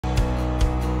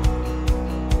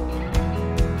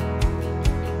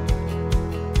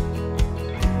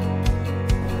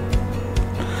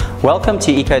Welcome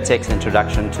to Ecotech's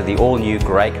introduction to the all-new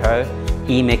Graco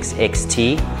eMix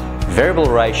XT variable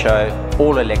ratio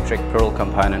all-electric plural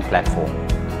component platform.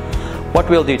 What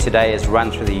we'll do today is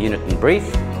run through the unit in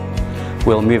brief.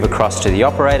 We'll move across to the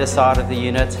operator side of the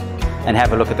unit and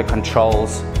have a look at the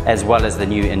controls as well as the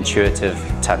new intuitive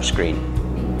touchscreen.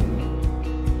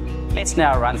 Let's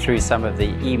now run through some of the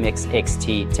eMix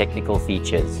XT technical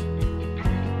features.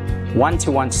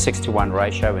 1:1 6:1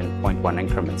 ratio in 0.1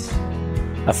 increments.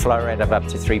 A flow rate of up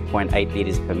to 3.8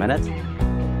 litres per minute,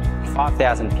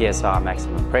 5,000 psi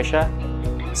maximum pressure,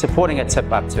 supporting a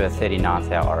tip up to a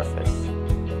 39th hour orifice.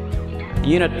 The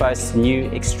unit boasts new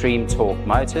extreme torque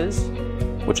motors,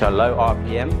 which are low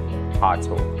RPM, high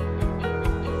torque.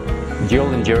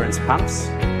 Dual endurance pumps,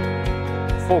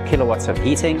 4 kilowatts of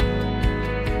heating,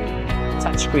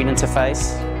 touchscreen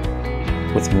interface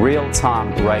with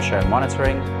real-time ratio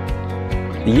monitoring.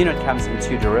 The unit comes in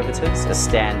two derivatives, a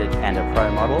standard and a pro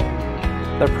model.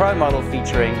 The pro model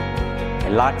featuring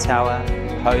a light tower,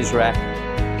 hose rack,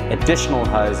 additional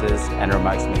hoses and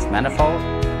remote mix manifold.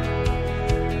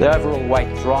 The overall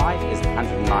weight drive is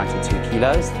 192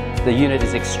 kilos. The unit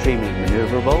is extremely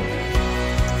maneuverable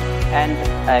and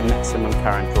a maximum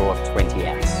current draw of 20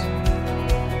 amps.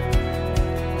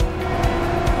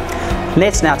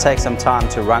 Let's now take some time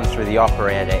to run through the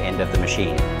operator end of the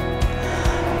machine.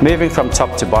 Moving from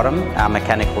top to bottom, our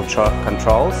mechanical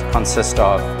controls consist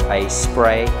of a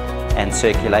spray and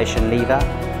circulation lever,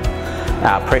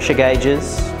 our pressure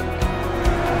gauges,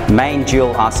 main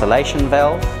dual isolation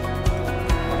valve,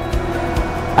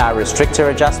 our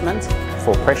restrictor adjustment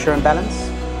for pressure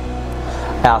imbalance,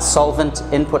 our solvent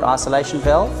input isolation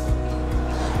valve,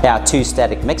 our two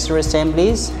static mixer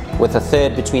assemblies with a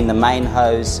third between the main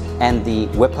hose and the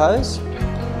whip hose.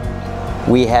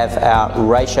 We have our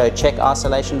ratio check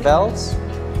isolation valves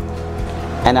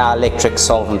and our electric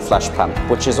solvent flush pump,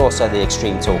 which is also the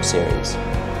Extreme Torque series.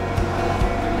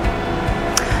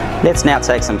 Let's now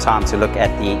take some time to look at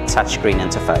the touchscreen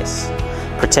interface.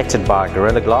 Protected by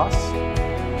Gorilla Glass,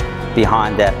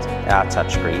 behind that our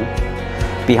touchscreen.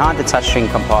 Behind the touchscreen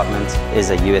compartment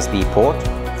is a USB port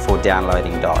for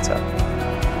downloading data.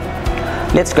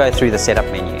 Let's go through the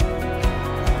setup menu.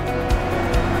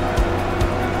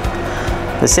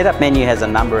 The setup menu has a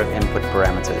number of input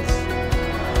parameters.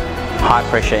 High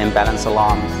pressure imbalance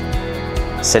alarms,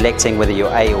 selecting whether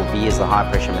your A or B is the high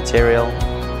pressure material,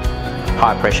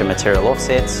 high pressure material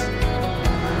offsets,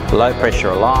 low pressure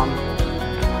alarm,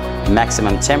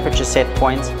 maximum temperature set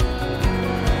point,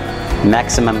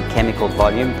 maximum chemical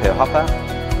volume per hopper,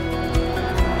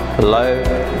 low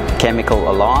chemical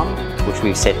alarm, which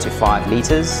we've set to 5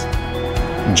 litres,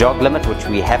 jog limit, which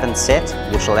we haven't set,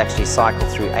 which will actually cycle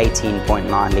through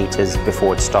 18.9 litres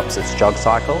before it stops its jog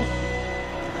cycle.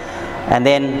 And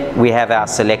then we have our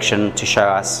selection to show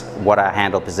us what our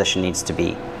handle position needs to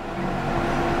be.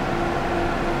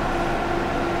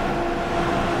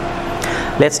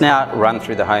 Let's now run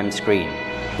through the home screen,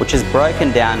 which is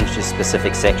broken down into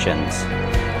specific sections,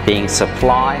 being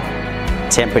supply,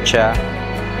 temperature,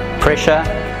 pressure,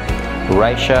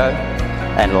 ratio,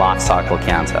 and life cycle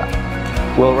counter.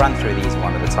 We'll run through these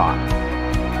one at a time.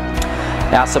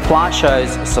 Our supply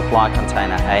shows supply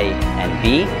container A and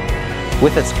B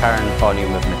with its current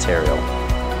volume of material.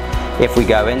 If we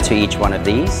go into each one of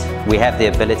these, we have the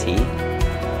ability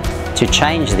to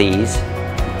change these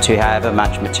to however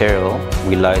much material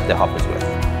we load the hoppers with.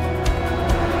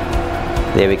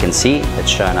 There we can see it's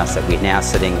shown us that we're now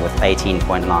sitting with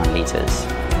 18.9 litres.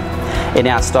 In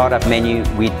our startup menu,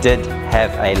 we did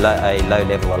have a low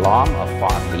level alarm of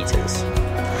 5 litres.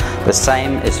 The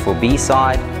same is for B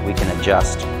side. We can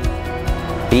adjust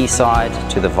B side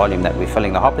to the volume that we're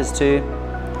filling the hoppers to.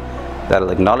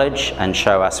 That'll acknowledge and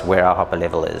show us where our hopper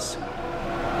level is.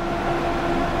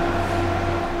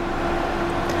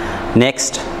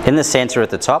 Next, in the center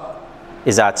at the top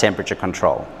is our temperature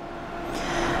control.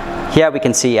 Here we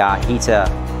can see our heater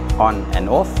on and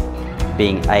off,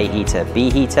 being A heater,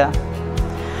 B heater.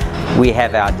 We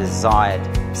have our desired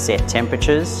set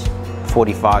temperatures,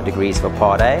 45 degrees for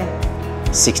part A,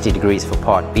 60 degrees for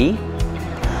part B.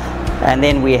 And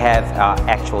then we have our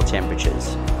actual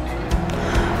temperatures.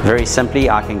 Very simply,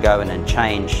 I can go in and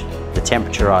change the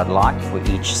temperature I'd like for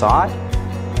each side.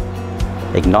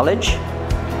 Acknowledge.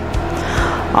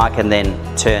 I can then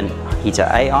turn heater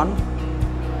A on.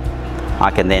 I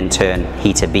can then turn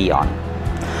heater B on.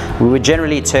 We would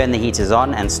generally turn the heaters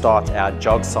on and start our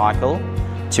jog cycle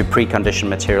to precondition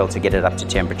material to get it up to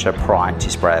temperature prior to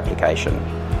spray application.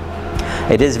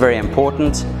 It is very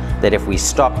important that if we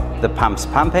stop the pumps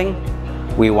pumping,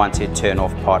 we want to turn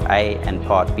off part A and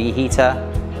part B heater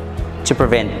to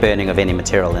prevent burning of any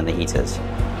material in the heaters.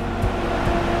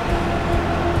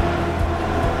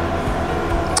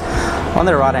 On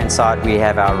the right hand side we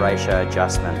have our ratio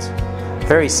adjustment.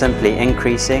 Very simply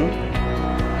increasing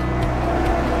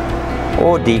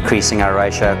or decreasing our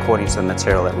ratio according to the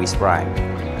material that we're spraying.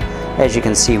 As you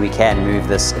can see, we can move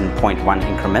this in 0.1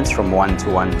 increments from 1 to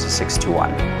 1 to 6 to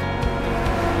 1.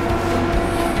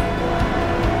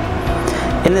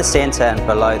 In the center and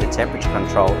below the temperature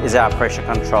control is our pressure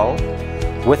control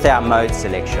with our mode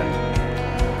selection.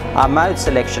 Our mode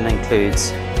selection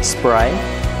includes spray,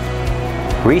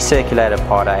 recirculated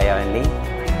part A only,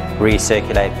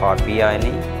 recirculate part B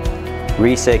only,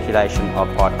 recirculation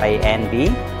of part A and B,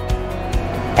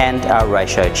 and our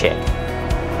ratio check.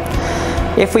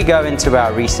 If we go into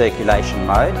our recirculation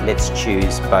mode, let's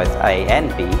choose both A and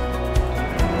B.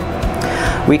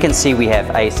 We can see we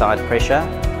have A side pressure,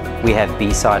 we have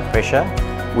B side pressure,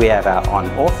 we have our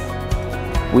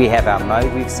on-off, we have our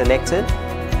mode we've selected,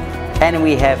 and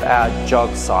we have our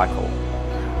jog cycle.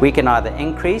 We can either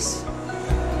increase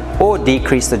or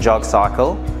decrease the jog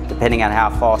cycle depending on how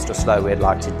fast or slow we'd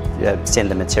like to send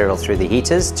the material through the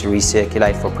heaters to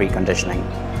recirculate for preconditioning.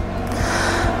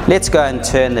 Let's go and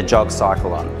turn the jog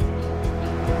cycle on.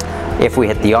 If we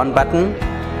hit the on button,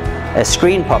 a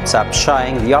screen pops up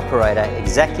showing the operator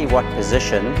exactly what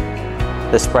position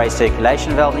the spray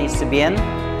circulation valve needs to be in,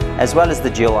 as well as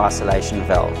the dual isolation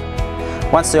valve.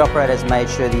 Once the operator has made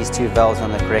sure these two valves are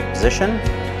in the correct position,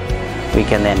 we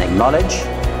can then acknowledge,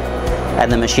 and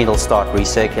the machine will start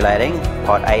recirculating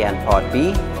part A and part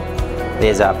B.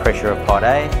 There's our pressure of part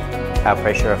A, our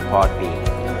pressure of part B.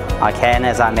 I can,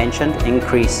 as I mentioned,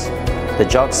 increase the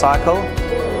jog cycle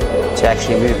to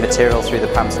actually move material through the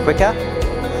pumps quicker.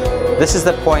 This is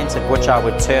the point at which I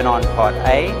would turn on part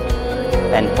A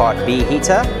and part B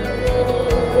heater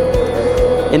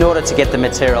in order to get the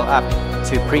material up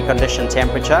to preconditioned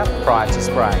temperature prior to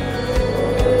spraying.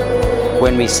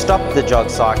 When we stop the jog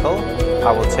cycle,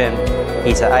 I will turn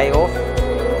heater A off,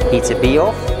 heater B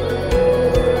off,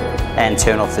 and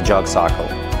turn off the jog cycle.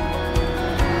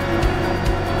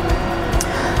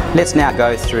 Let's now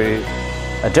go through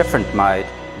a different mode,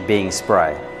 being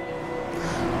spray.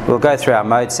 We'll go through our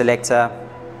mode selector,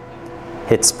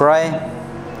 hit spray,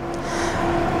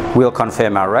 we'll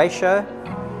confirm our ratio,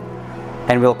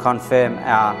 and we'll confirm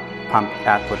our pump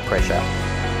output pressure.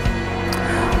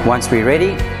 Once we're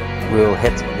ready, we'll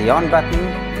hit the on button.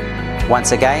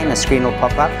 Once again, a screen will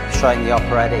pop up showing the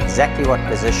operator exactly what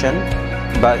position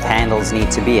both handles need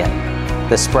to be in.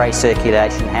 The spray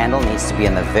circulation handle needs to be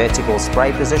in the vertical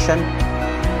spray position,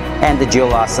 and the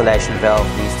dual isolation valve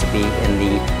needs to be in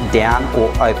the down or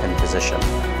open position.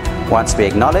 Once we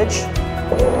acknowledge,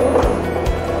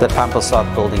 the pump will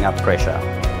start building up pressure.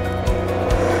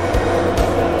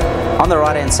 On the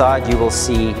right hand side you will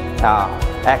see our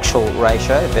actual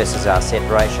ratio versus our set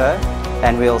ratio,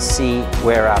 and we'll see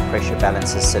where our pressure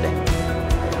balance is sitting.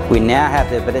 We now have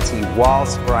the ability, while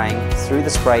spraying through the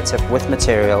spray tip with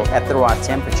material at the right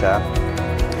temperature,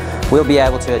 we'll be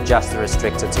able to adjust the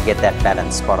restrictor to get that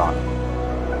balance spot on.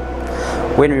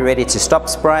 When we're ready to stop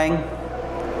spraying,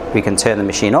 we can turn the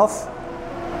machine off,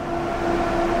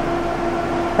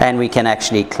 and we can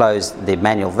actually close the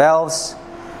manual valves,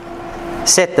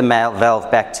 set the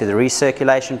valve back to the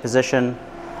recirculation position,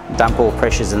 dump all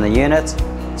pressures in the unit,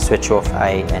 switch off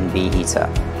A and B heater.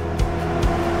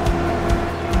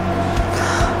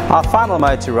 Our final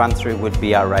mode to run through would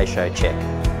be our ratio check.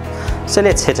 So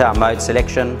let's hit our mode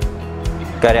selection,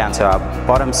 go down to our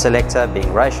bottom selector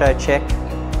being ratio check.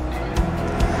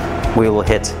 We will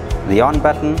hit the on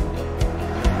button.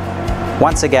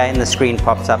 Once again, the screen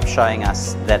pops up showing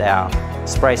us that our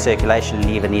spray circulation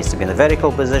lever needs to be in the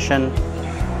vertical position,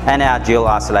 and our dual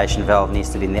isolation valve needs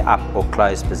to be in the up or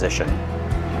closed position.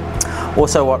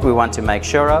 Also, what we want to make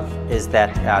sure of is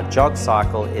that our jog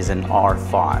cycle is in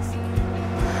R5.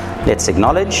 Let's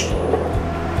acknowledge.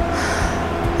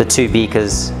 The two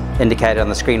beakers indicated on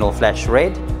the screen will flash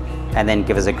red and then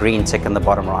give us a green tick on the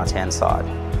bottom right hand side.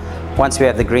 Once we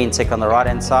have the green tick on the right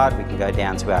hand side, we can go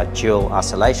down to our dual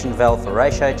isolation valve for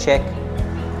ratio check.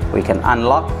 We can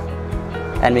unlock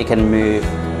and we can move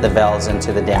the valves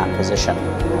into the down position.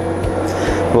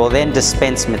 We'll then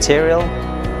dispense material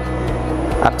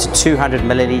up to 200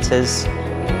 milliliters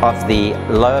of the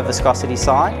lower viscosity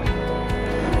side.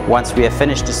 Once we have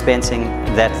finished dispensing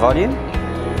that volume,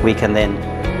 we can then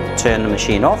turn the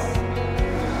machine off,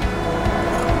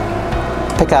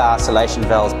 pick our isolation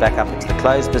valves back up into the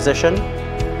closed position.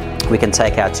 We can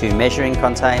take our two measuring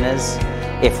containers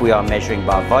if we are measuring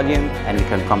by volume, and we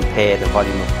can compare the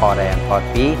volume of part A and part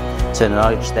B to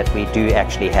acknowledge that we do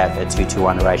actually have a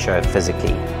 2-to-1 ratio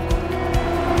physically.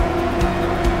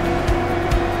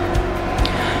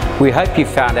 We hope you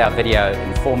found our video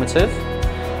informative.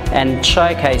 and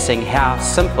showcasing how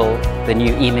simple the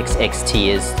new eMix XT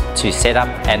is to set up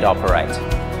and operate.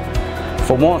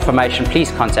 For more information,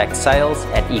 please contact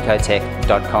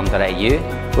sales@ecotech.com.au,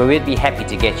 where we'd be happy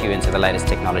to get you into the latest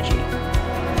technology.